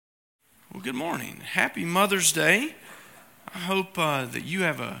Well, good morning. Happy Mother's Day. I hope that you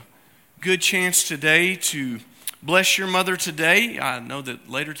have a good chance today to bless your mother today. I know that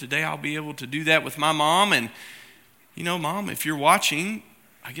later today I'll be able to do that with my mom. And, you know, Mom, if you're watching,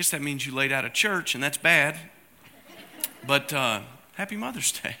 I guess that means you laid out of church, and that's bad. But happy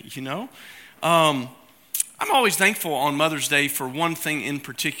Mother's Day, you know. I'm always thankful on Mother's Day for one thing in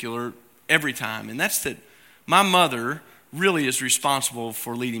particular every time, and that's that my mother really is responsible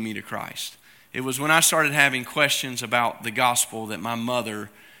for leading me to Christ. It was when I started having questions about the gospel that my mother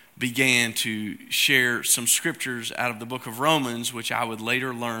began to share some scriptures out of the book of Romans, which I would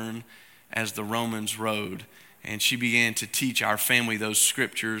later learn as the Romans Road. And she began to teach our family those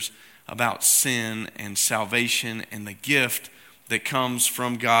scriptures about sin and salvation and the gift that comes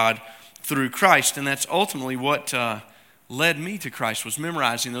from God through Christ. And that's ultimately what led me to Christ, was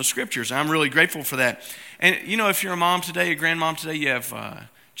memorizing those scriptures. I'm really grateful for that. And, you know, if you're a mom today, a grandmom today, you have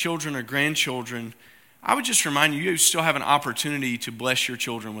children or grandchildren, I would just remind you, you still have an opportunity to bless your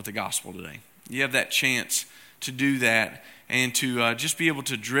children with the gospel today. You have that chance to do that and to just be able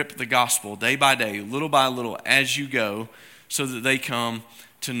to drip the gospel day by day, little by little, as you go, so that they come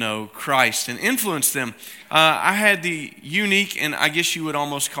to know Christ and influence them. I had the unique, and I guess you would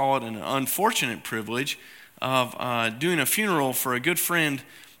almost call it an unfortunate privilege, of doing a funeral for a good friend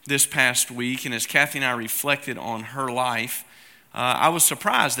this past week. And as Kathy and I reflected on her life, I was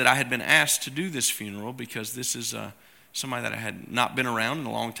surprised that I had been asked to do this funeral, because this is somebody that I had not been around in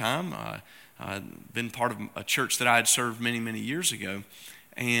a long time, been part of a church that I had served many, many years ago.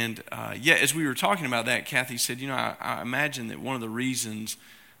 And as we were talking about that, Kathy said, you know, I imagine that one of the reasons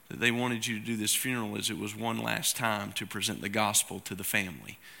that they wanted you to do this funeral is it was one last time to present the gospel to the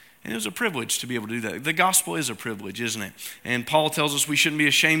family. And it was a privilege to be able to do that. The gospel is a privilege, isn't it? And Paul tells us we shouldn't be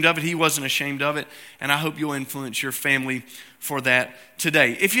ashamed of it. He wasn't ashamed of it. And I hope you'll influence your family for that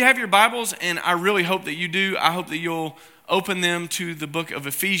today. If you have your Bibles, and I really hope that you do, I hope that you'll open them to the book of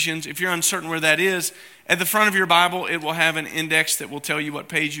Ephesians. If you're uncertain where that is, at the front of your Bible, it will have an index that will tell you what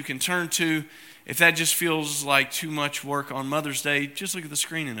page you can turn to. If that just feels like too much work on Mother's Day, just look at the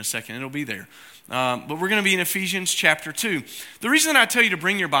screen in a second. It'll be there. But we're going to be in Ephesians chapter 2. The reason that I tell you to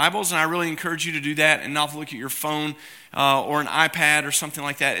bring your Bibles, and I really encourage you to do that and not look at your phone or an iPad or something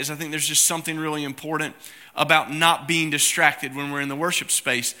like that, is I think there's just something really important about not being distracted when we're in the worship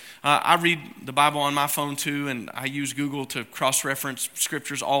space. I read the Bible on my phone too, and I use Google to cross-reference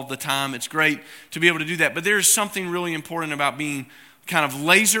scriptures all the time. It's great to be able to do that. But there's something really important about being kind of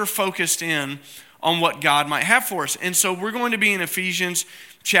laser-focused in on what God might have for us. And so we're going to be in Ephesians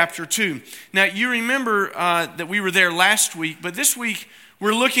chapter 2. Now, you remember that we were there last week, but this week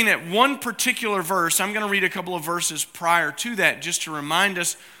we're looking at one particular verse. I'm going to read a couple of verses prior to that just to remind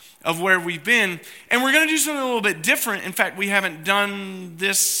us of where we've been. And we're going to do something a little bit different. In fact, we haven't done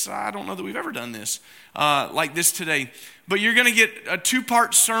this. I don't know that we've ever done this like this today. But you're going to get a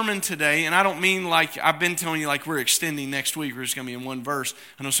two-part sermon today. And I don't mean like I've been telling you like we're extending next week. We're just going to be in one verse.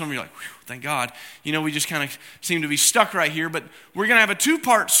 I know some of you are like, thank God. You know, we just kind of seem to be stuck right here. But we're going to have a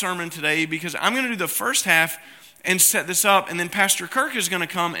two-part sermon today, because I'm going to do the first half and set this up. And then Pastor Kirk is going to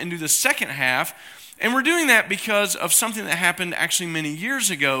come and do the second half. And we're doing that because of something that happened actually many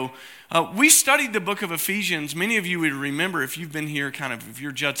years ago. We studied the book of Ephesians. Many of you would remember, if you've been here kind of, if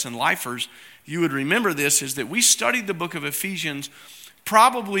you're Judson Lifers, you would remember this, is that we studied the book of Ephesians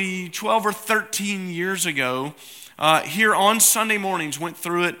probably 12 or 13 years ago here on Sunday mornings. Went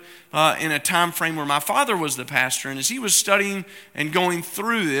through it in a time frame where my father was the pastor. And as he was studying and going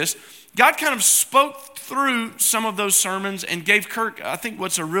through this, God kind of spoke through some of those sermons and gave Kirk, I think,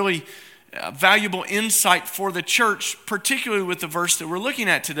 what's a really valuable insight for the church, particularly with the verse that we're looking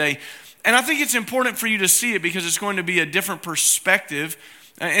at today. And I think it's important for you to see it, because it's going to be a different perspective.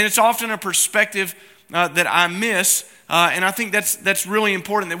 And it's often a perspective that I miss. And I think that's really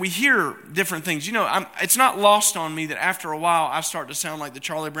important, that we hear different things. You know, it's not lost on me that after a while I start to sound like the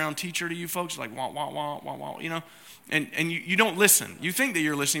Charlie Brown teacher to you folks, like wah, wah, wah, wah, wah, you know. And you don't listen. You think that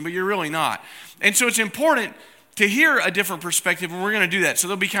you're listening, but you're really not. And so it's important to hear a different perspective, and we're going to do that. So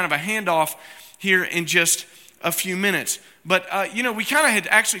there'll be kind of a handoff here in just a few minutes. But, you know, we kind of had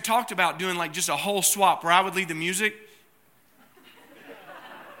actually talked about doing like just a whole swap where I would lead the music.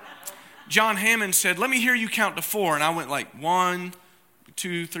 John Hammond said, let me hear you count to 4. And I went like 1,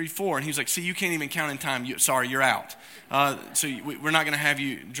 2, 3, 4. And he was like, see, you can't even count in time. Sorry, you're out. So we're not going to have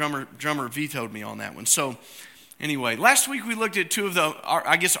you, drummer vetoed me on that one. So anyway, last week we looked at two of the,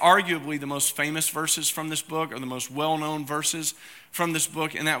 I guess arguably the most famous verses from this book, or the most well-known verses from this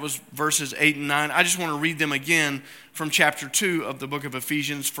book, and that was verses 8 and 9. I just want to read them again from chapter 2 of the book of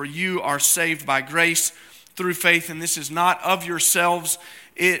Ephesians. For you are saved by grace through faith, and this is not of yourselves,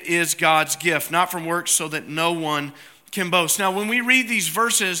 it is God's gift, not from works, so that no one can boast. Now, when we read these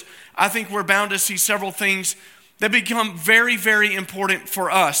verses, I think we're bound to see several things that become very, very important for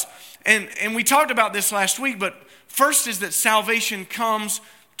us. And we talked about this last week, but first is that salvation comes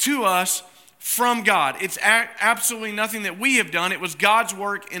to us from God. It's absolutely nothing that we have done. It was God's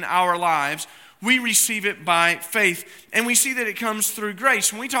work in our lives. We receive it by faith, and we see that it comes through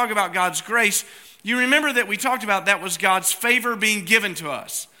grace. When we talk about God's grace, you remember that we talked about that was God's favor being given to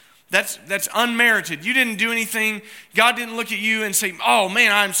us. That's unmerited. You didn't do anything. God didn't look at you and say, oh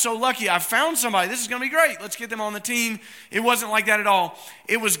man, I'm so lucky. I found somebody. This is going to be great. Let's get them on the team. It wasn't like that at all.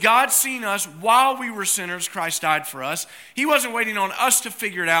 It was God seeing us while we were sinners. Christ died for us. He wasn't waiting on us to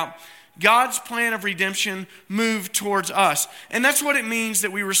figure it out. God's plan of redemption moved towards us. And that's what it means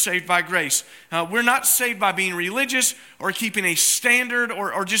that we were saved by grace. We're not saved by being religious or keeping a standard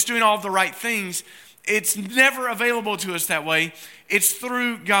or just doing all of the right things. It's never available to us that way. It's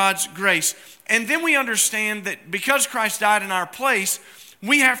through God's grace. And then we understand that because Christ died in our place,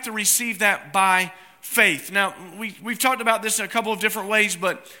 we have to receive that by faith. Now, we've talked about this in a couple of different ways,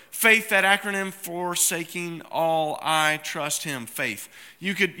 but faith, that acronym, forsaking all, I trust him, faith.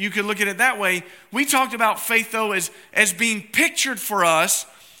 You could look at it that way. We talked about faith, though, as being pictured for us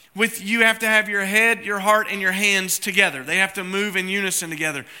with you have to have your head, your heart, and your hands together. They have to move in unison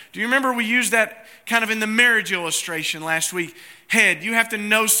together. Do you remember we used that kind of in the marriage illustration last week? Head, you have to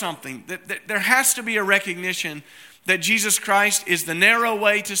know something. That there has to be a recognition that Jesus Christ is the narrow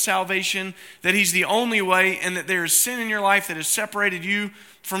way to salvation, that he's the only way, and that there is sin in your life that has separated you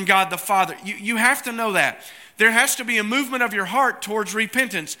from God the Father. You have to know that. There has to be a movement of your heart towards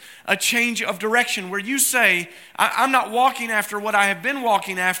repentance, a change of direction where you say, I'm not walking after what I have been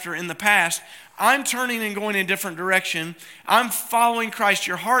walking after in the past. I'm turning and going in a different direction. I'm following Christ.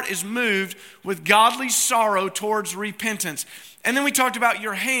 Your heart is moved with godly sorrow towards repentance. And then we talked about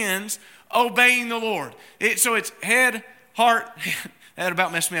your hands obeying the Lord. So it's head, heart. That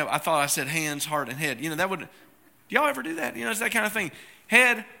about messed me up. I thought I said hands, heart, and head. That would. Do y'all ever do that? It's that kind of thing.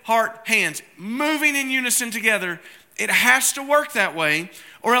 Head, heart, hands, moving in unison together. It has to work that way,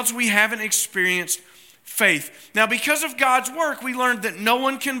 or else we haven't experienced faith. Now, because of God's work, we learned that no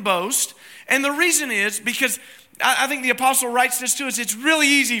one can boast. And the reason is because I think the apostle writes this to us. It's really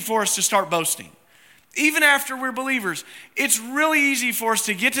easy for us to start boasting. Even after we're believers, it's really easy for us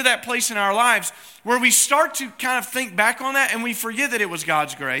to get to that place in our lives where we start to kind of think back on that and we forget that it was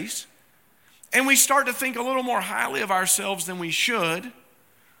God's grace. And we start to think a little more highly of ourselves than we should.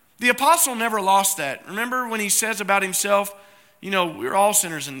 The apostle never lost that. Remember when he says about himself, we're all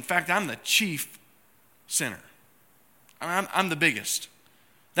sinners. And in fact, I'm the chief sinner. I'm the biggest.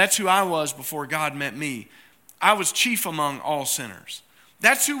 That's who I was before God met me. I was chief among all sinners.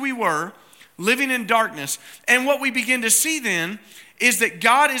 That's who we were, living in darkness. And what we begin to see then is that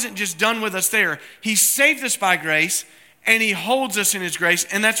God isn't just done with us there. He saved us by grace, and he holds us in his grace.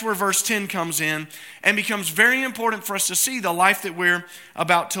 And that's where verse 10 comes in and becomes very important for us to see the life that we're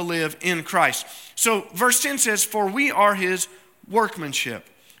about to live in Christ. So verse 10 says, for we are his workmanship,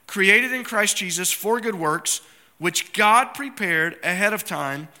 created in Christ Jesus for good works, which God prepared ahead of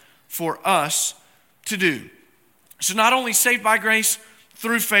time for us to do. So not only saved by grace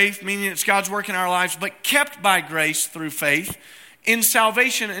through faith, meaning it's God's work in our lives, but kept by grace through faith in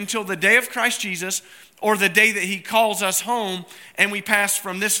salvation until the day of Christ Jesus, or the day that he calls us home and we pass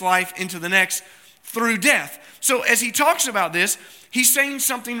from this life into the next through death. So as he talks about this, he's saying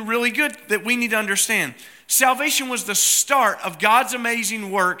something really good that we need to understand. Salvation was the start of God's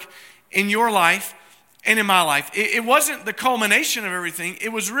amazing work in your life and in my life. It wasn't the culmination of everything. It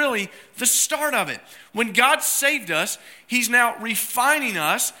was really the start of it. When God saved us, he's now refining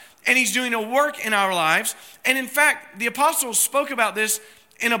us and he's doing a work in our lives. And in fact, the apostles spoke about this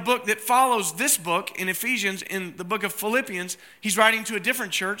in a book that follows this book in Ephesians, in the book of Philippians. He's writing to a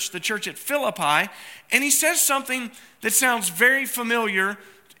different church, the church at Philippi, and he says something that sounds very familiar.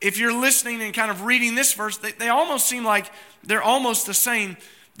 If you're listening and kind of reading this verse, they almost seem like they're almost the same.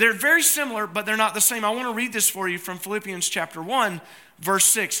 They're very similar, but they're not the same. I want to read this for you from Philippians chapter 1, verse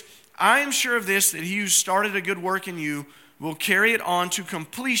 6. I am sure of this, that he who started a good work in you will carry it on to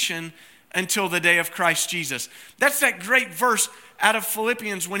completion until the day of Christ Jesus. That's that great verse out of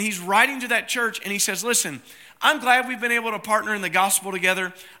Philippians when he's writing to that church and he says, listen, I'm glad we've been able to partner in the gospel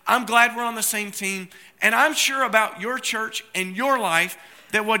together. I'm glad we're on the same team. And I'm sure about your church and your life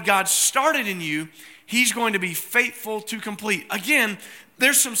that what God started in you, he's going to be faithful to complete. Again,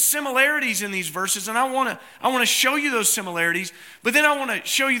 there's some similarities in these verses, and I want to show you those similarities, but then I want to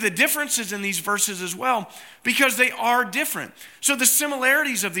show you the differences in these verses as well, because they are different. So the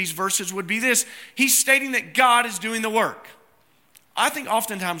similarities of these verses would be this. He's stating that God is doing the work. I think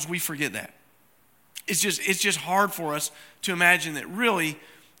oftentimes we forget that. It's just hard for us to imagine that really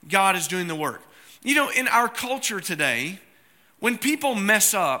God is doing the work. You know, in our culture today, when people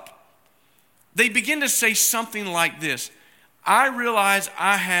mess up, they begin to say something like this: I realize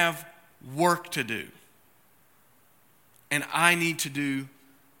I have work to do, and I need to do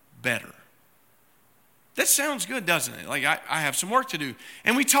better. That sounds good, doesn't it? Like, I have some work to do.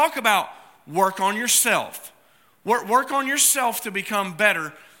 And we talk about work on yourself. Work on yourself to become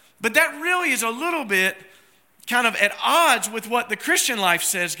better. But that really is a little bit kind of at odds with what the Christian life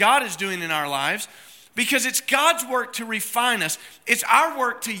says God is doing in our lives, because it's God's work to refine us. It's our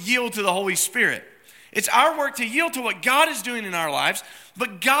work to yield to the Holy Spirit. It's our work to yield to what God is doing in our lives,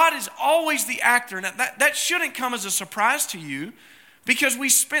 but God is always the actor. Now, that shouldn't come as a surprise to you, because we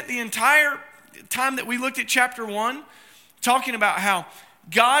spent the entire time that we looked at chapter 1 talking about how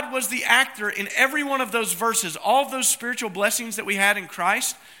God was the actor in every one of those verses. All of those spiritual blessings that we had in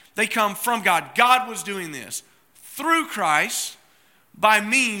Christ, they come from God. God was doing this through Christ by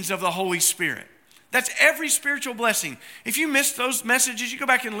means of the Holy Spirit. That's every spiritual blessing. If you missed those messages, you go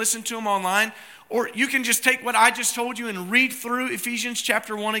back and listen to them online, or you can just take what I just told you and read through Ephesians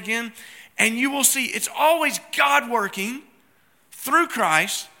chapter 1 again, and you will see it's always God working through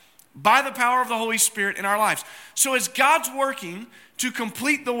Christ by the power of the Holy Spirit in our lives. So as God's working to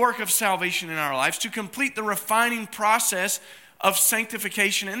complete the work of salvation in our lives, to complete the refining process of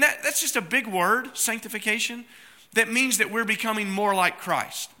sanctification, and that's just a big word, sanctification, that means that we're becoming more like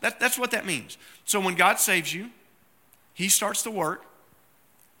Christ. That's what that means. So when God saves you, He starts the work.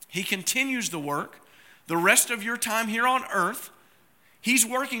 He continues the work. The rest of your time here on earth, He's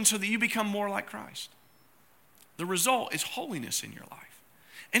working so that you become more like Christ. The result is holiness in your life.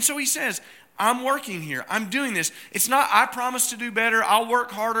 And so He says, I'm working here. I'm doing this. It's not, I promise to do better. I'll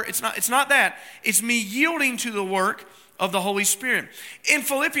work harder. It's not that. It's me yielding to the work of the Holy Spirit. In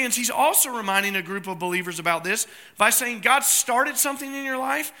Philippians, he's also reminding a group of believers about this by saying God started something in your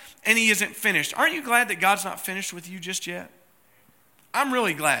life and He isn't finished. Aren't you glad that God's not finished with you just yet? I'm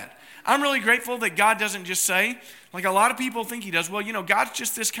really glad. I'm really grateful that God doesn't just say, like a lot of people think He does, well, you know, God's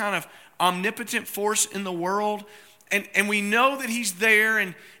just this kind of omnipotent force in the world, and we know that He's there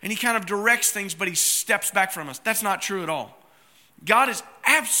and He kind of directs things, but He steps back from us. That's not true at all. God is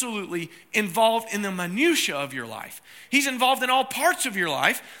absolutely involved in the minutia of your life. He's involved in all parts of your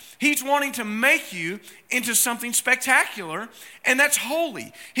life. He's wanting to make you into something spectacular, and that's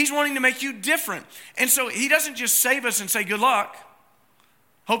holy. He's wanting to make you different. And so He doesn't just save us and say, good luck.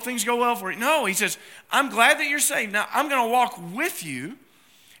 Hope things go well for you. No, He says, I'm glad that you're saved. Now, I'm going to walk with you,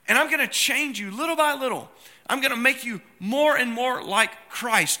 and I'm going to change you little by little. I'm going to make you more and more like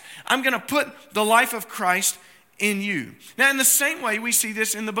Christ. I'm going to put the life of Christ in you. Now, in the same way, we see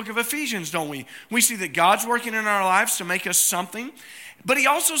this in the book of Ephesians, don't we? We see that God's working in our lives to make us something, but He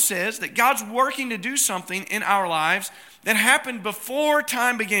also says that God's working to do something in our lives that happened before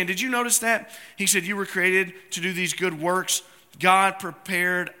time began. Did you notice that? He said you were created to do these good works God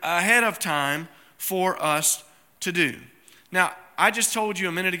prepared ahead of time for us to do. Now, I just told you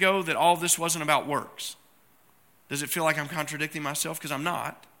a minute ago that all this wasn't about works. Does it feel like I'm contradicting myself? Because I'm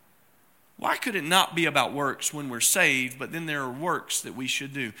not. Why could it not be about works when we're saved, but then there are works that we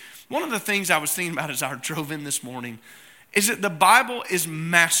should do? One of the things I was thinking about as I drove in this morning is that the Bible is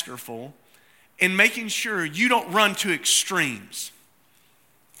masterful in making sure you don't run to extremes.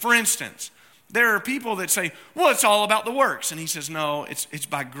 For instance, there are people that say, well, it's all about the works. And He says, no, it's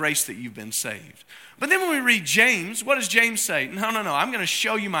by grace that you've been saved. But then when we read James, what does James say? No, I'm going to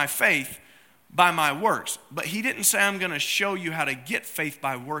show you my faith by my works. But he didn't say I'm going to show you how to get faith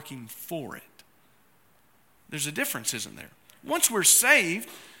by working for it. There's a difference, isn't there? Once we're saved,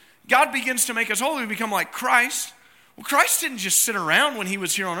 God begins to make us holy. We become like Christ. Well, Christ didn't just sit around when He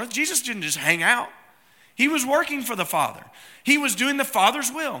was here on earth. Jesus didn't just hang out. He was working for the Father. He was doing the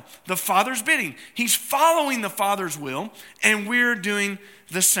Father's will, the Father's bidding. He's following the Father's will, and we're doing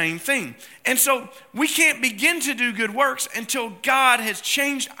the same thing. And so we can't begin to do good works until God has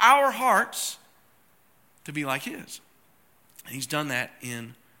changed our hearts to be like His. And He's done that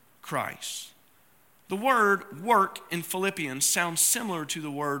in Christ. The word work in Philippians sounds similar to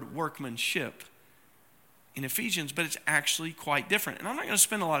the word workmanship in Ephesians, but it's actually quite different. And I'm not going to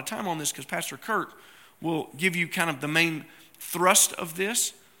spend a lot of time on this because Pastor Kurt will give you kind of the main thrust of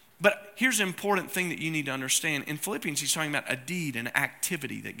this. But here's an important thing that you need to understand. In Philippians, he's talking about a deed, an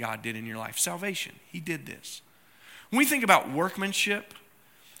activity that God did in your life. Salvation. He did this. When we think about workmanship,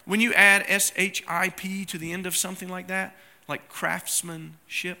 when you add S-H-I-P to the end of something like that, like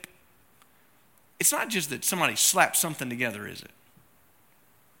craftsmanship, it's not just that somebody slapped something together, is it?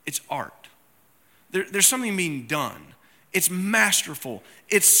 It's art. There's something being done. It's masterful.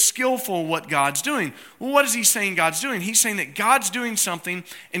 It's skillful what God's doing. Well, what is he saying God's doing? He's saying that God's doing something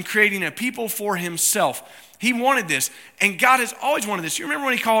and creating a people for himself. He wanted this, and God has always wanted this. You remember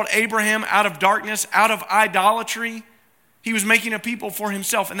when he called Abraham out of darkness, out of idolatry? He was making a people for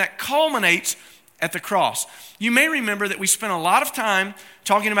himself, and that culminates at the cross. You may remember that we spent a lot of time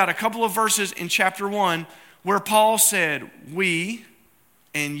talking about a couple of verses in chapter 1 where Paul said, we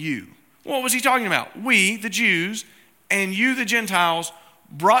and you. What was he talking about? We, the Jews, and you, the Gentiles,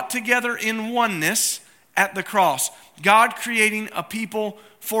 brought together in oneness at the cross. God creating a people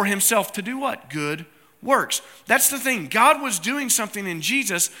for himself to do what? Good works. That's the thing. God was doing something in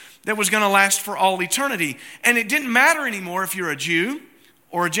Jesus that was going to last for all eternity. And it didn't matter anymore if you're a Jew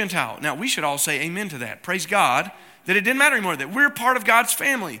or a Gentile. Now, we should all say amen to that. Praise God that it didn't matter anymore, that we're part of God's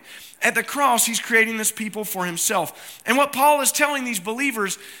family. At the cross, he's creating this people for himself. And what Paul is telling these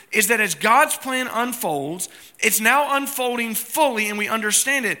believers is that as God's plan unfolds, it's now unfolding fully, and we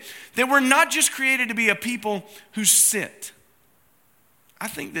understand it, that we're not just created to be a people who sit. I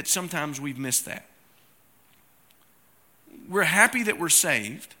think that sometimes we've missed that. We're happy that we're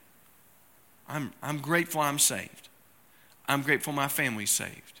saved. I'm grateful I'm saved. I'm grateful my family's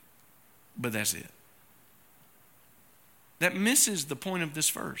saved. But that's it. That misses the point of this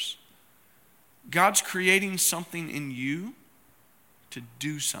verse. God's creating something in you to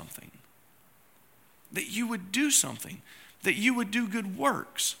do something. That you would do something. That you would do good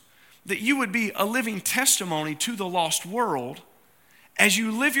works. That you would be a living testimony to the lost world as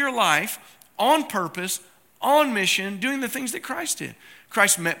you live your life on purpose, on mission, doing the things that Christ did.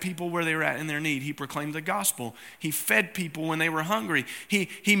 Christ met people where they were at in their need. He proclaimed the gospel. He fed people when they were hungry.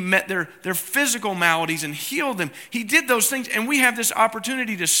 He met their physical maladies and healed them. He did those things, and we have this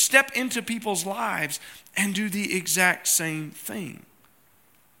opportunity to step into people's lives and do the exact same thing.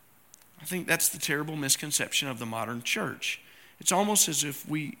 I think that's the terrible misconception of the modern church. It's almost as if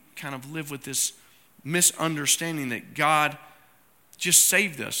we kind of live with this misunderstanding that God just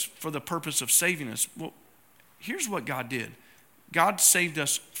saved us for the purpose of saving us. Well, here's what God did. God saved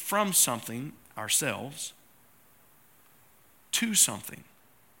us from something, ourselves, to something,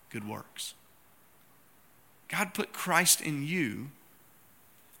 good works. God put Christ in you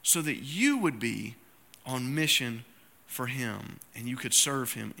so that you would be on mission for him and you could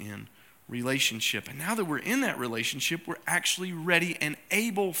serve him in relationship. And now that we're in that relationship, we're actually ready and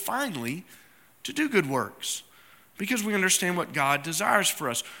able finally to do good works because we understand what God desires for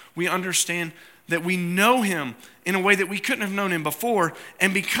us. We understand that we know him in a way that we couldn't have known him before.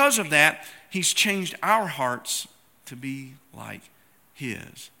 And because of that, he's changed our hearts to be like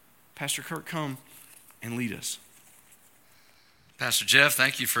his. Pastor Kirk, come and lead us. Pastor Jeff,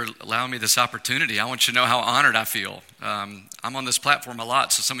 thank you for allowing me this opportunity. I want you to know how honored I feel. I'm on this platform a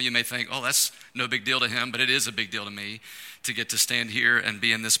lot, so some of you may think, oh, that's no big deal to him, but it is a big deal to me to get to stand here and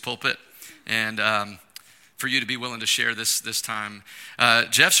be in this pulpit. And for you to be willing to share this time.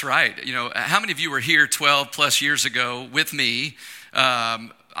 Jeff's right. You know, how many of you were here 12 plus years ago with me?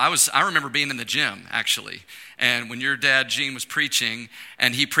 I remember being in the gym, actually. And when your dad, Gene, was preaching,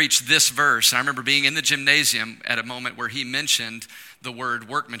 and he preached this verse, and I remember being in the gymnasium at a moment where he mentioned the word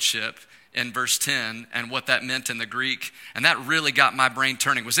workmanship in verse 10 and what that meant in the Greek. And that really got my brain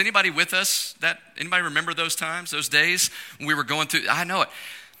turning. Was anybody with us? Anybody remember those times, those days when we were going through? I know it.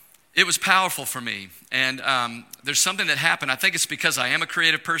 It was powerful for me, and there's something that happened. I think it's because I am a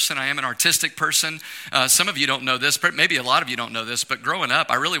creative person. I am an artistic person. Some of you don't know this, but maybe a lot of you don't know this, but growing up,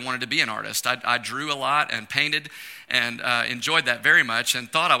 I really wanted to be an artist. I drew a lot and painted and enjoyed that very much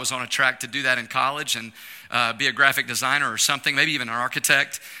and thought I was on a track to do that in college and be a graphic designer or something, maybe even an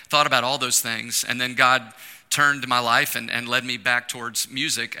architect. Thought about all those things, and then God turned my life and led me back towards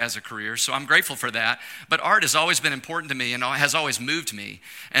music as a career. So I'm grateful for that. But art has always been important to me and has always moved me.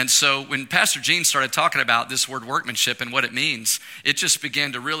 And so when Pastor Gene started talking about this word workmanship and what it means, it just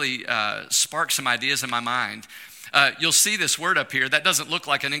began to really spark some ideas in my mind. You'll see this word up here. That doesn't look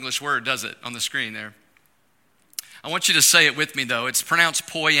like an English word, does it, on the screen there? I want you to say it with me, though. It's pronounced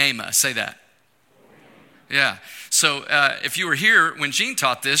poema. Say that. Yeah. So if you were here when Gene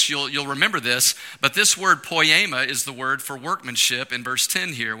taught this, you'll remember this. But this word poema is the word for workmanship in verse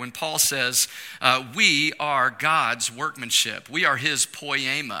 10 here, when Paul says, we are God's workmanship. We are his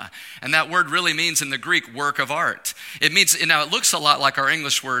poema. And that word really means in the Greek work of art. It means, now it looks a lot like our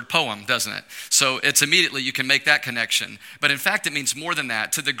English word poem, doesn't it? So it's immediately you can make that connection. But in fact, it means more than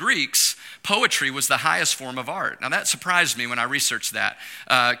that. To the Greeks, poetry was the highest form of art. Now that surprised me when I researched that,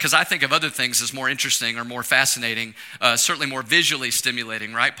 because I think of other things as more interesting or more fascinating, certainly more visually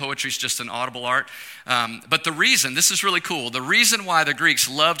stimulating, right? Poetry is just an audible art. But the reason, this is really cool, the reason why the Greeks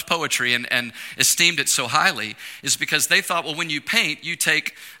loved poetry and esteemed it so highly is because they thought, well, when you paint, you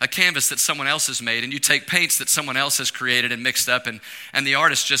take a canvas that someone else has made and you take paints that someone else has created and mixed up, and the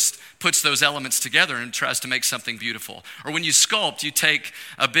artist just puts those elements together and tries to make something beautiful. Or when you sculpt, you take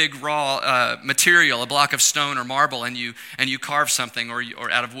a big raw material, a block of stone or marble, and you carve something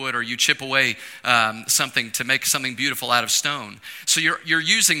or out of wood, or you chip away something to make something beautiful out of stone. So you're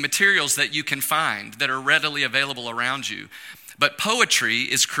using materials that you can find, that are readily available around you. But poetry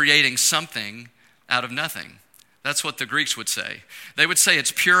is creating something out of nothing. That's what the Greeks would say. They would say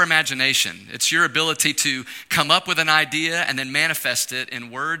it's pure imagination. It's your ability to come up with an idea and then manifest it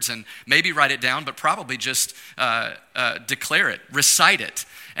in words and maybe write it down, but probably just declare it, recite it,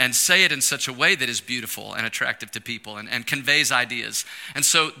 and say it in such a way that is beautiful and attractive to people and conveys ideas. And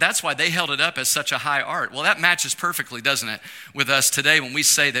so that's why they held it up as such a high art. Well, that matches perfectly, doesn't it, with us today when we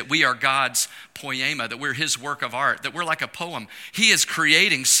say that we are God's poema, that we're his work of art, that we're like a poem. He is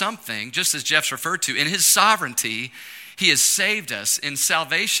creating something, just as Jeff's referred to, in his sovereignty. He has saved us. In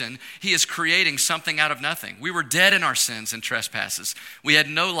salvation, he is creating something out of nothing. We were dead in our sins and trespasses. We had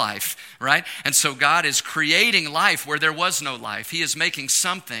no life, right? And so God is creating life where there was no life. He is making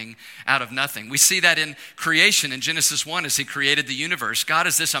something out of nothing. We see that in creation in Genesis 1 as he created the universe. God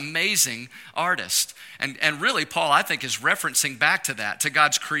is this amazing artist. And really, Paul, I think, is referencing back to that, to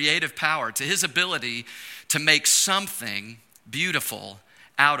God's creative power, to his ability to make something beautiful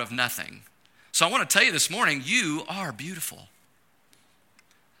out of nothing. So I want to tell you this morning, you are beautiful.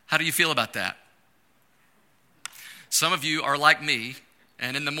 How do you feel about that? Some of you are like me,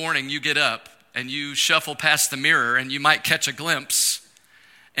 and in the morning you get up and you shuffle past the mirror and you might catch a glimpse.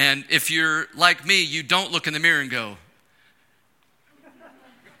 And if you're like me, you don't look in the mirror and go,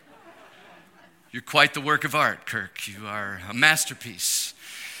 "You're quite the work of art, Kirk. You are a masterpiece."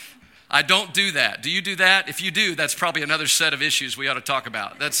 I don't do that. Do you do that? If you do, that's probably another set of issues we ought to talk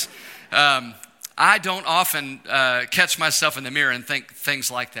about. I don't often catch myself in the mirror and think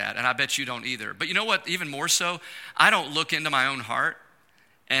things like that, and I bet you don't either. But you know what? Even more so, I don't look into my own heart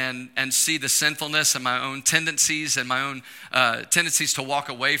and see the sinfulness and my own tendencies and my own tendencies to walk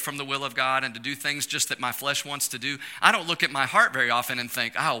away from the will of God and to do things just that my flesh wants to do. I don't look at my heart very often and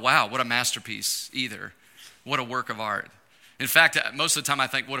think, "Oh, wow, what a masterpiece," either. What a work of art. In fact, most of the time I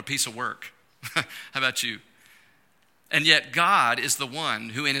think, what a piece of work. How about you? And yet God is the one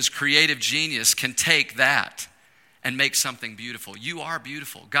who in his creative genius can take that and make something beautiful. You are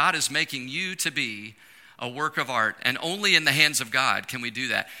beautiful. God is making you to be a work of art, and only in the hands of God can we do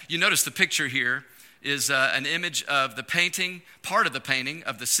that. You notice the picture here is an image of the painting, part of the painting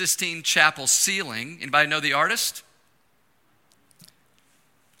of the Sistine Chapel ceiling. Anybody know the artist?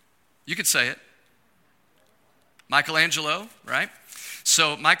 You could say it. Michelangelo, right?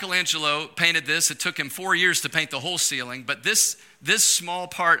 So Michelangelo painted this. It took him 4 years to paint the whole ceiling, but this small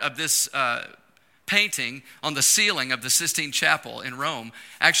part of this painting on the ceiling of the Sistine Chapel in Rome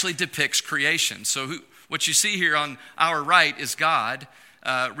actually depicts creation. So what you see here on our right is God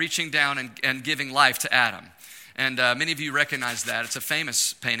reaching down and giving life to Adam. And many of you recognize that. It's a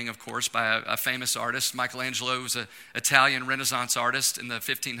famous painting, of course, by a famous artist. Michelangelo was an Italian Renaissance artist in the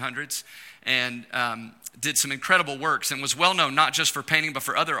 1500s and did some incredible works and was well known not just for painting but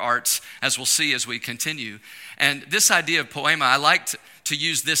for other arts, as we'll see as we continue. And this idea of poema, I like to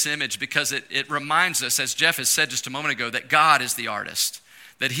use this image because it reminds us, as Jeff has said just a moment ago, that God is the artist,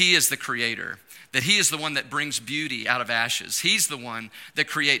 that he is the creator, that he is the one that brings beauty out of ashes. He's the one that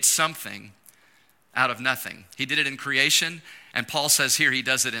creates something out of nothing. He did it in creation, and Paul says here he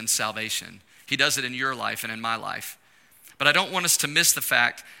does it in salvation. He does it in your life and in my life. But I don't want us to miss the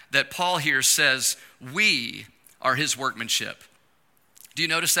fact that Paul here says we are his workmanship. Do you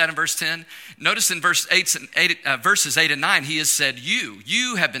notice that in verse 10? Notice in verses 8 and 9, he has said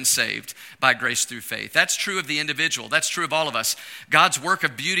you have been saved by grace through faith. That's true of the individual. That's true of all of us. God's work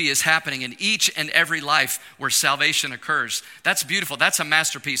of beauty is happening in each and every life where salvation occurs. That's beautiful. That's a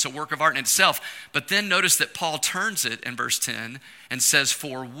masterpiece, a work of art in itself. But then notice that Paul turns it in verse 10 and says,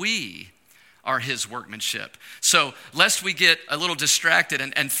 for we are his workmanship. So lest we get a little distracted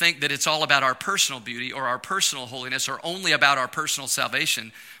and think that it's all about our personal beauty or our personal holiness or only about our personal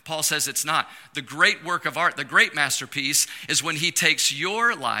salvation, Paul says it's not. The great work of art, the great masterpiece, is when he takes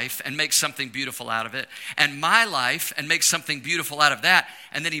your life and makes something beautiful out of it, and my life and makes something beautiful out of that,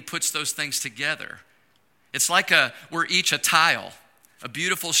 and then he puts those things together. It's like we're each a tile, a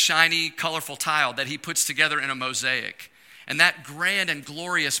beautiful, shiny, colorful tile that he puts together in a mosaic. And that grand and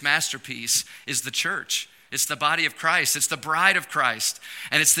glorious masterpiece is the church. It's the body of Christ. It's the bride of Christ.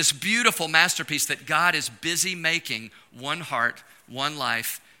 And it's this beautiful masterpiece that God is busy making, one heart, one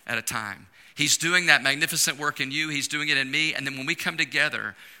life at a time. He's doing that magnificent work in you. He's doing it in me. And then when we come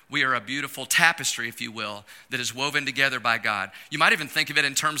together, we are a beautiful tapestry, if you will, that is woven together by God. You might even think of it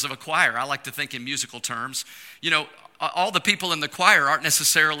in terms of a choir. I like to think in musical terms. You know, all the people in the choir aren't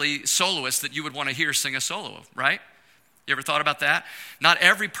necessarily soloists that you would want to hear sing a solo, right? You ever thought about that? Not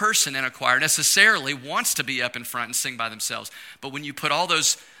every person in a choir necessarily wants to be up in front and sing by themselves. But when you put all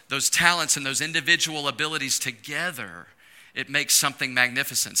those talents and those individual abilities together, it makes something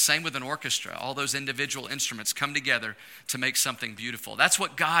magnificent. Same with an orchestra. All those individual instruments come together to make something beautiful. That's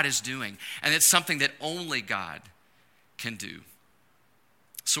what God is doing. And it's something that only God can do.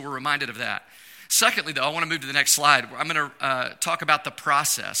 So we're reminded of that. Secondly, though, I want to move to the next slide. I'm going to talk about the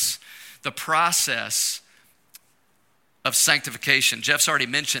process. The process of sanctification. Jeff's already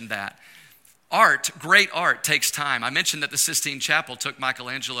mentioned that. Great art takes time. I mentioned that the Sistine Chapel took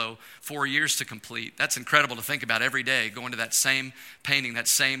Michelangelo 4 years to complete. That's incredible to think about every day, going to that same painting, that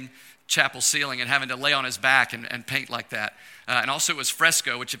same chapel ceiling and having to lay on his back and paint like that. And also it was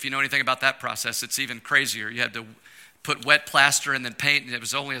fresco, which if you know anything about that process, it's even crazier. You had to put wet plaster and then paint, and it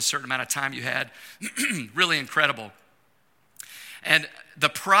was only a certain amount of time you had. Really incredible. And the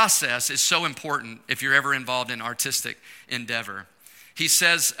process is so important if you're ever involved in artistic endeavor. He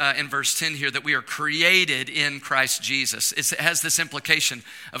says in verse 10 here that we are created in Christ Jesus. It has this implication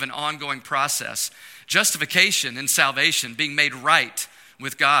of an ongoing process. Justification and salvation, being made right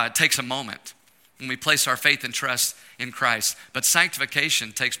with God, takes a moment when we place our faith and trust in Christ. But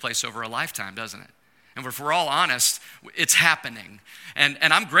sanctification takes place over a lifetime, doesn't it? And if we're all honest, it's happening. And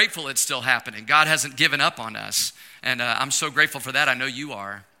I'm grateful it's still happening. God hasn't given up on us. And I'm so grateful for that. I know you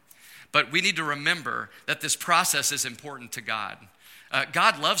are. But we need to remember that this process is important to God.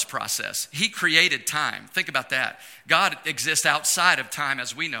 God loves process. He created time. Think about that. God exists outside of time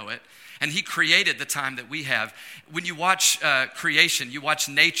as we know it. And he created the time that we have. When you watch creation, you watch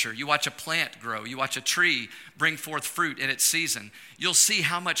nature, you watch a plant grow, you watch a tree bring forth fruit in its season, you'll see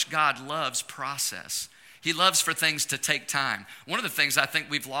how much God loves process. He loves for things to take time. One of the things I think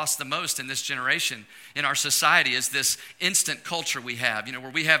we've lost the most in this generation, in our society, is this instant culture we have,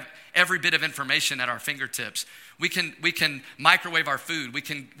 where we have every bit of information at our fingertips. We can microwave our food. We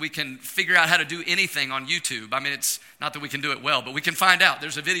can figure out how to do anything on YouTube. I mean, it's not that we can do it well, but we can find out.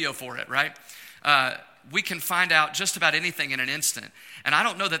 There's a video for it, right? We can find out just about anything in an instant. And I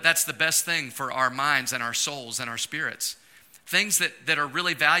don't know that that's the best thing for our minds and our souls and our spirits. Things that are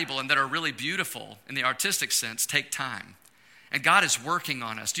really valuable and that are really beautiful in the artistic sense take time. And God is working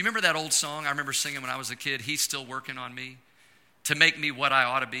on us. Do you remember that old song I remember singing when I was a kid? He's still working on me to make me what I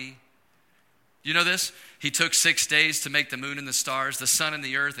ought to be. You know this? He took 6 days to make the moon and the stars, the sun and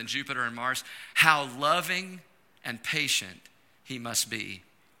the earth and Jupiter and Mars. How loving and patient he must be,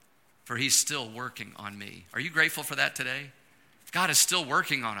 for he's still working on me. Are you grateful for that today? God is still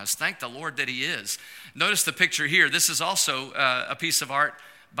working on us. Thank the Lord that he is. Notice the picture here. This is also a piece of art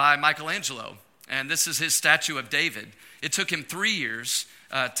by Michelangelo, and this is his statue of David. It took him 3 years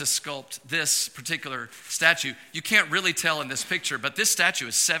to sculpt this particular statue. You can't really tell in this picture, but this statue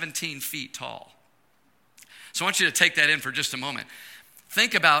is 17 feet tall. So I want you to take that in for just a moment.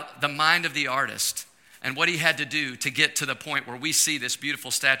 Think about the mind of the artist and what he had to do to get to the point where we see this beautiful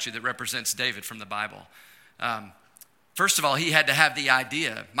statue that represents David from the Bible. First of all, he had to have the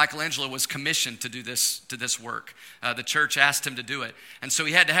idea. Michelangelo was commissioned to do this work. The church asked him to do it. And so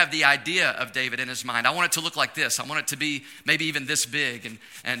he had to have the idea of David in his mind. I want it to look like this. I want it to be maybe even this big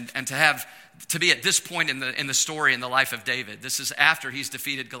and to be at this point in the story in the life of David. This is after he's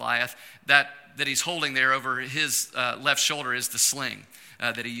defeated Goliath. That he's holding there over his left shoulder is the sling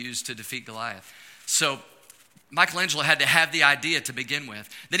that he used to defeat Goliath. So Michelangelo had to have the idea to begin with.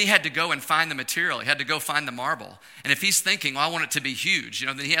 Then he had to go and find the material. He had to go find the marble. And if he's thinking, I want it to be huge,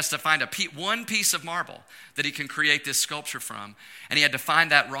 then he has to find one piece of marble that he can create this sculpture from. And he had to find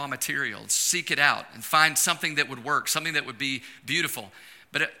that raw material, seek it out, and find something that would work, something that would be beautiful.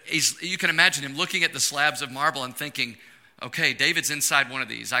 But you can imagine him looking at the slabs of marble and thinking, okay, David's inside one of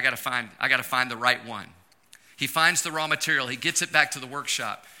these. I got to find the right one. He finds the raw material. He gets it back to the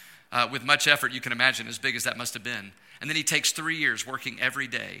workshop. with much effort, you can imagine, as big as that must have been. And then he takes 3 years working every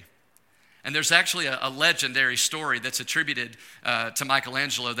day. And there's actually a legendary story that's attributed to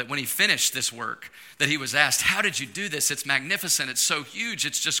Michelangelo, that when he finished this work, that he was asked, how did you do this? It's magnificent. It's so huge.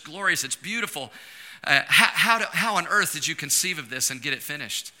 It's just glorious. It's beautiful. How on earth did you conceive of this and get it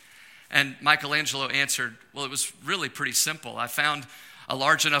finished? And Michelangelo answered, well, it was really pretty simple. I found a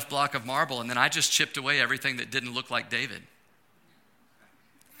large enough block of marble, and then I just chipped away everything that didn't look like David.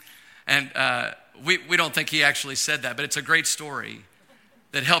 And we don't think he actually said that, but it's a great story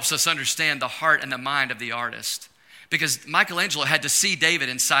that helps us understand the heart and the mind of the artist. Because Michelangelo had to see David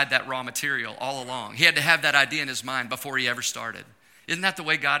inside that raw material all along. He had to have that idea in his mind before he ever started. Isn't that the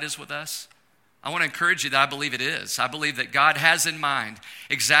way God is with us? I want to encourage you that I believe it is. I believe that God has in mind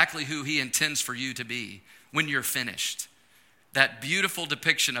exactly who he intends for you to be when you're finished. That beautiful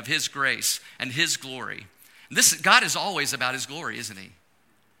depiction of his grace and his glory. God is always about his glory, isn't he?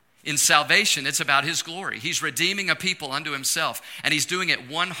 In salvation, it's about his glory. He's redeeming a people unto himself, and he's doing it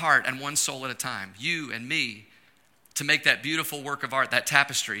one heart and one soul at a time, you and me, to make that beautiful work of art, that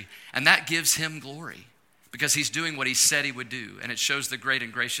tapestry, and that gives him glory because he's doing what he said he would do, and it shows the great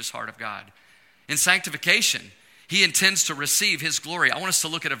and gracious heart of God. In sanctification, he intends to receive his glory. I want us to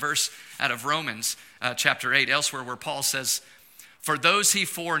look at a verse out of Romans chapter 8, elsewhere, where Paul says, for those he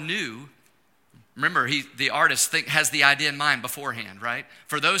foreknew, remember, the artist has the idea in mind beforehand, right?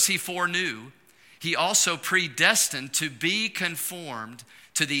 For those he foreknew, he also predestined to be conformed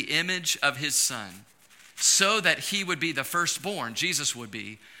to the image of his Son, so that he would be the firstborn, Jesus would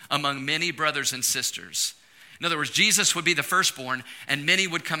be, among many brothers and sisters. In other words, Jesus would be the firstborn, and many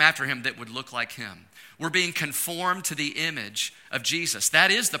would come after him that would look like him. We're being conformed to the image of Jesus. That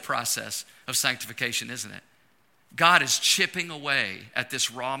is the process of sanctification, isn't it? God is chipping away at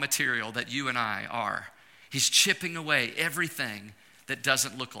this raw material that you and I are. He's chipping away everything that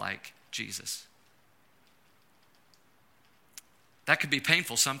doesn't look like Jesus. That could be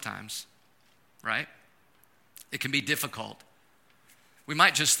painful sometimes, right? It can be difficult. We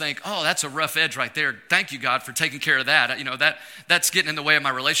might just think, oh, that's a rough edge right there. Thank you, God, for taking care of that. You know, that's getting in the way of my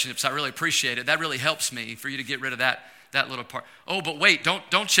relationships. I really appreciate it. That really helps me for you to get rid of that little part. Oh, but wait,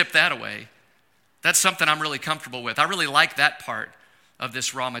 don't chip that away. That's something I'm really comfortable with. I really like that part of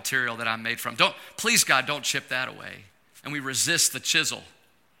this raw material that I'm made from. Please, God, don't chip that away. And we resist the chisel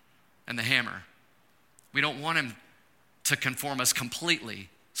and the hammer. We don't want him to conform us completely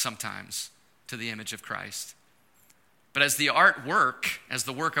sometimes to the image of Christ. But as the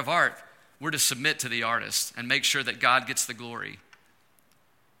work of art, we're to submit to the artist and make sure that God gets the glory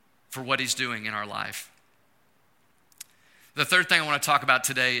for what he's doing in our life. The third thing I want to talk about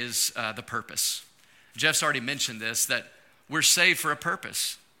today is the purpose. Jeff's already mentioned this, that we're saved for a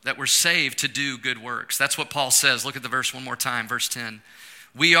purpose, that we're saved to do good works. That's what Paul says. Look at the verse one more time, verse 10.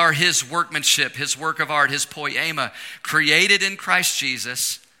 We are his workmanship, his work of art, his poema, created in Christ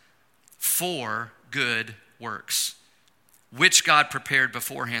Jesus for good works, which God prepared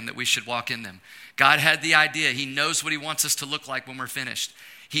beforehand that we should walk in them. God had the idea. He knows what he wants us to look like when we're finished.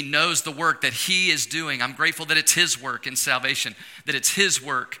 He knows the work that he is doing. I'm grateful that it's his work in salvation, that it's his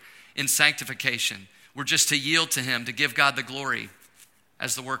work in sanctification. We're just to yield to him, to give God the glory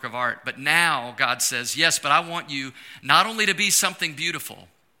as the work of art. But now God says, yes, but I want you not only to be something beautiful,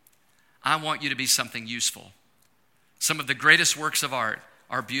 I want you to be something useful. Some of the greatest works of art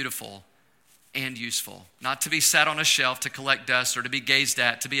are beautiful and useful. Not to be sat on a shelf to collect dust or to be gazed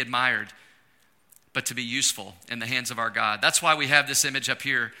at, to be admired, but to be useful in the hands of our God. That's why we have this image up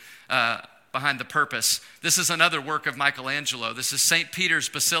here behind the purpose. This is another work of Michelangelo. This is St. Peter's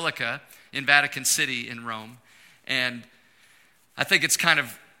Basilica in Vatican City in Rome. And I think it's kind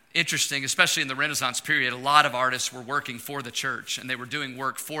of interesting, especially in the Renaissance period, a lot of artists were working for the church and they were doing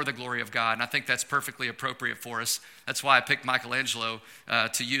work for the glory of God. And I think that's perfectly appropriate for us. That's why I picked Michelangelo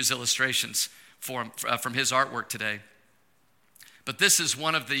to use illustrations from his artwork today. But this is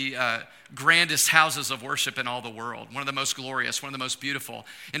one of the grandest houses of worship in all the world, one of the most glorious, one of the most beautiful.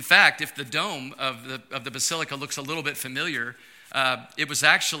 In fact, if the dome of the basilica looks a little bit familiar, it was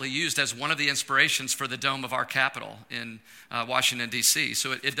actually used as one of the inspirations for the dome of our Capitol in Washington, D.C.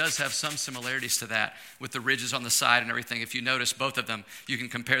 So it does have some similarities to that with the ridges on the side and everything. If you notice both of them, you can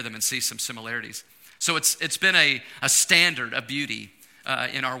compare them and see some similarities. So it's been a standard of beauty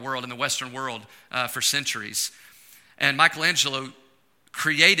in our world, in the Western world, for centuries. And Michelangelo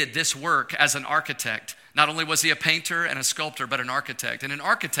created this work as an architect. Not only was he a painter and a sculptor, but an architect. And in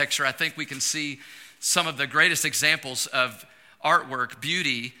architecture, I think we can see some of the greatest examples of artwork,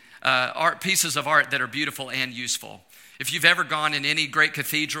 beauty, pieces of art that are beautiful and useful. If you've ever gone in any great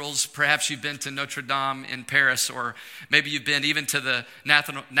cathedrals, perhaps you've been to Notre Dame in Paris, or maybe you've been even to the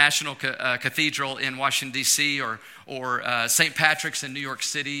National Cathedral in Washington, D.C., or St. Patrick's in New York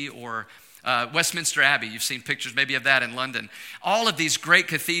City, or Westminster Abbey. You've seen pictures maybe of that in London. All of these great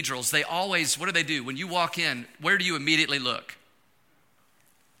cathedrals, they always, what do? When you walk in, where do you immediately look?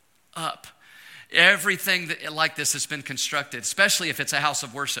 Up. Everything like this has been constructed, especially if it's a house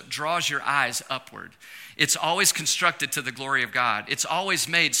of worship, draws your eyes upward. It's always constructed to the glory of God. It's always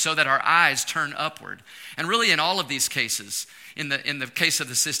made so that our eyes turn upward. And really in all of these cases, in the case of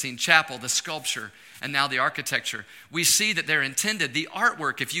the Sistine Chapel, the sculpture, and now the architecture, we see that they're intended. The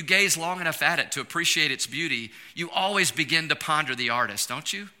artwork, if you gaze long enough at it to appreciate its beauty, you always begin to ponder the artist,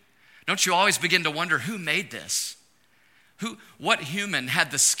 don't you? Don't you always begin to wonder, who made this? What human had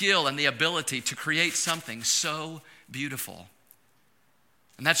the skill and the ability to create something so beautiful?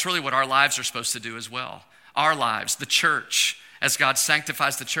 And that's really what our lives are supposed to do as well. Our lives, the church, as God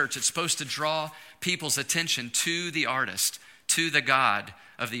sanctifies the church, it's supposed to draw people's attention to the artist, to the God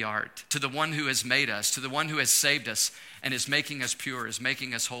of the art, to the one who has made us, to the one who has saved us and is making us pure, is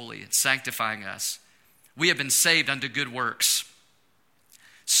making us holy, and sanctifying us. We have been saved unto good works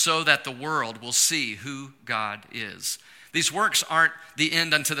so that the world will see who God is. These works aren't the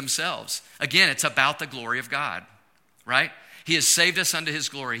end unto themselves. Again, it's about the glory of God, right? He has saved us unto his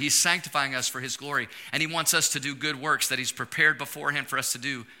glory. He's sanctifying us for his glory, and he wants us to do good works that he's prepared beforehand for us to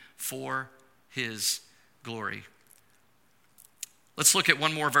do for his glory. Let's look at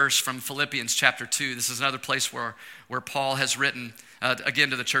one more verse from Philippians chapter 2. This is another place where Paul has written,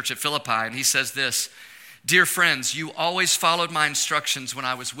 again, to the church at Philippi, and he says this, "Dear friends, you always followed my instructions when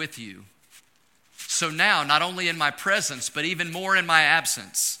I was with you. So now, not only in my presence, but even more in my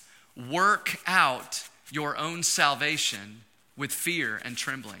absence, work out your own salvation with fear and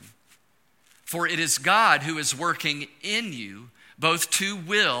trembling. For it is God who is working in you, both to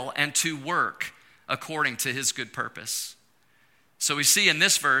will and to work according to his good purpose." So we see in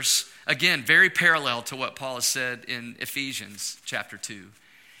this verse, again, very parallel to what Paul has said in Ephesians chapter 2.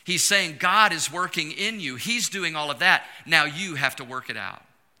 He's saying God is working in you. He's doing all of that. Now you have to work it out.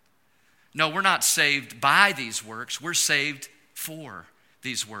 No, we're not saved by these works. We're saved for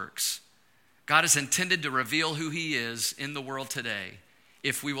these works. God is intended to reveal who he is in the world today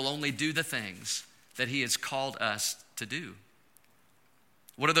if we will only do the things that he has called us to do.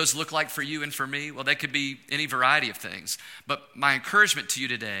 What do those look like for you and for me? Well, they could be any variety of things. But my encouragement to you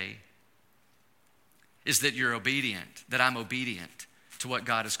today is that you're obedient, that I'm obedient to what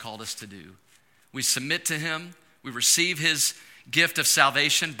God has called us to do. We submit to him. We receive his gift of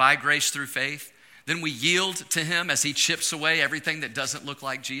salvation by grace through faith. Then we yield to him as he chips away everything that doesn't look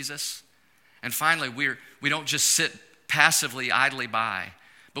like Jesus. And finally, we don't just sit passively, idly by,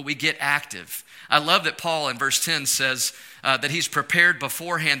 but we get active. I love that Paul in verse 10 says that he's prepared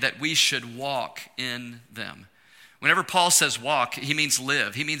beforehand that we should walk in them. Whenever Paul says walk, he means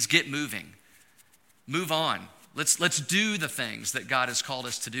live. He means get moving. Move on. Let's do the things that God has called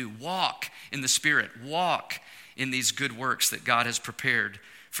us to do. Walk in the Spirit. Walk in these good works that God has prepared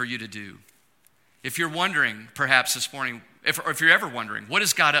for you to do. If you're wondering, perhaps this morning, if you're ever wondering, what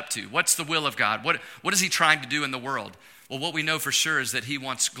is God up to? What's the will of God? What is he trying to do in the world? Well, what we know for sure is that he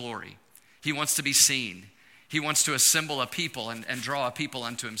wants glory. He wants to be seen. He wants to assemble a people and draw a people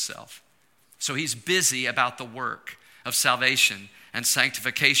unto himself. So he's busy about the work of salvation and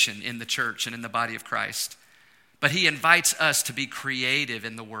sanctification in the church and in the body of Christ. But he invites us to be creative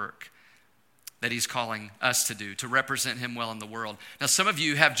in the work that he's calling us to do, to represent him well in the world. Now, some of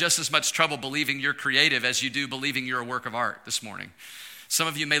you have just as much trouble believing you're creative as you do believing you're a work of art this morning. Some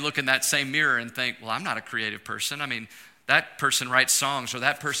of you may look in that same mirror and think, well, I'm not a creative person. I mean, that person writes songs, or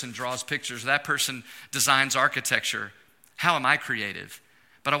that person draws pictures, or that person designs architecture. How am I creative?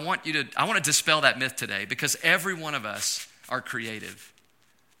 But I want to dispel that myth today, because every one of us are creative.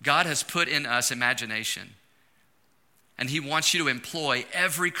 God has put in us imagination. And he wants you to employ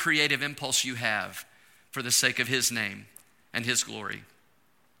every creative impulse you have for the sake of his name and his glory.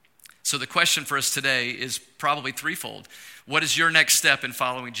 So the question for us today is probably threefold. What is your next step in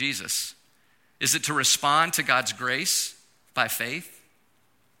following Jesus? Is it to respond to God's grace by faith?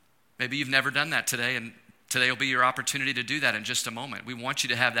 Maybe you've never done that today, and today will be your opportunity to do that in just a moment. We want you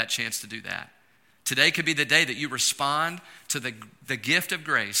to have that chance to do that. Today could be the day that you respond to the gift of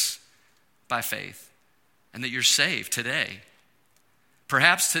grace by faith, and that you're saved today.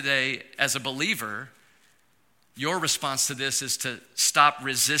 Perhaps today, as a believer, your response to this is to stop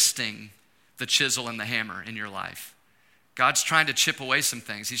resisting the chisel and the hammer in your life. God's trying to chip away some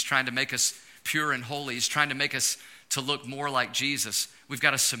things. He's trying to make us pure and holy. He's trying to make us to look more like Jesus, we've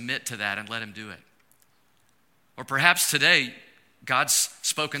got to submit to that and let him do it. Or perhaps today, God's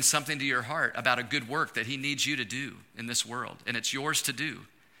spoken something to your heart about a good work that he needs you to do in this world. And it's yours to do.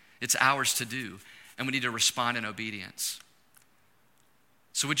 It's ours to do. And we need to respond in obedience.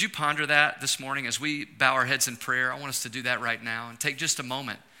 So would you ponder that this morning as we bow our heads in prayer? I want us to do that right now and take just a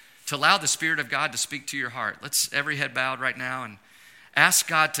moment to allow the Spirit of God to speak to your heart. Let's every head bowed right now and ask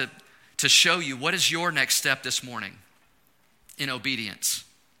God to show you what is your next step this morning in obedience.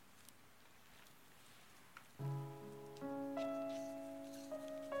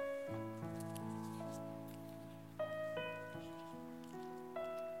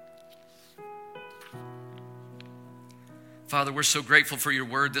 Father, we're so grateful for your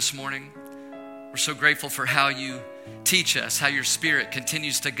word this morning. We're so grateful for how you teach us, how your Spirit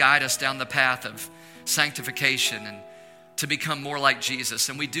continues to guide us down the path of sanctification and to become more like Jesus.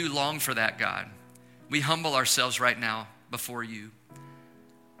 And we do long for that, God. We humble ourselves right now before you,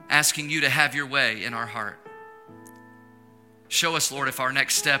 asking you to have your way in our heart. Show us, Lord, if our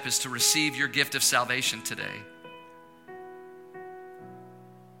next step is to receive your gift of salvation today.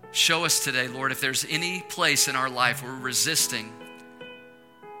 Show us today, Lord, if there's any place in our life where we're resisting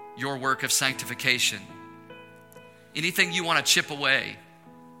your work of sanctification. Anything you want to chip away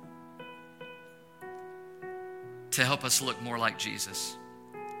to help us look more like Jesus.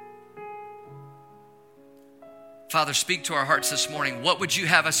 Father, speak to our hearts this morning. What would you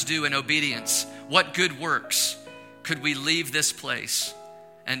have us do in obedience? What good works could we leave this place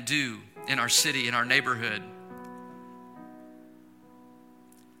and do in our city, in our neighborhood,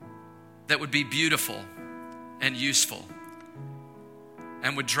 that would be beautiful and useful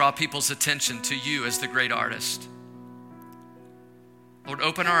and would draw people's attention to you as the great artist? Lord,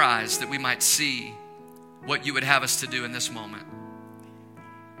 open our eyes that we might see what you would have us to do in this moment.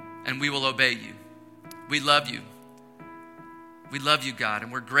 And we will obey you. We love you. We love you, God,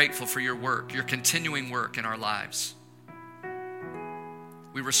 and we're grateful for your work, your continuing work in our lives.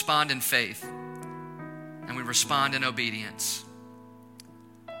 We respond in faith and we respond in obedience.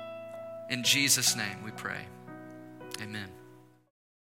 In Jesus' name we pray. Amen.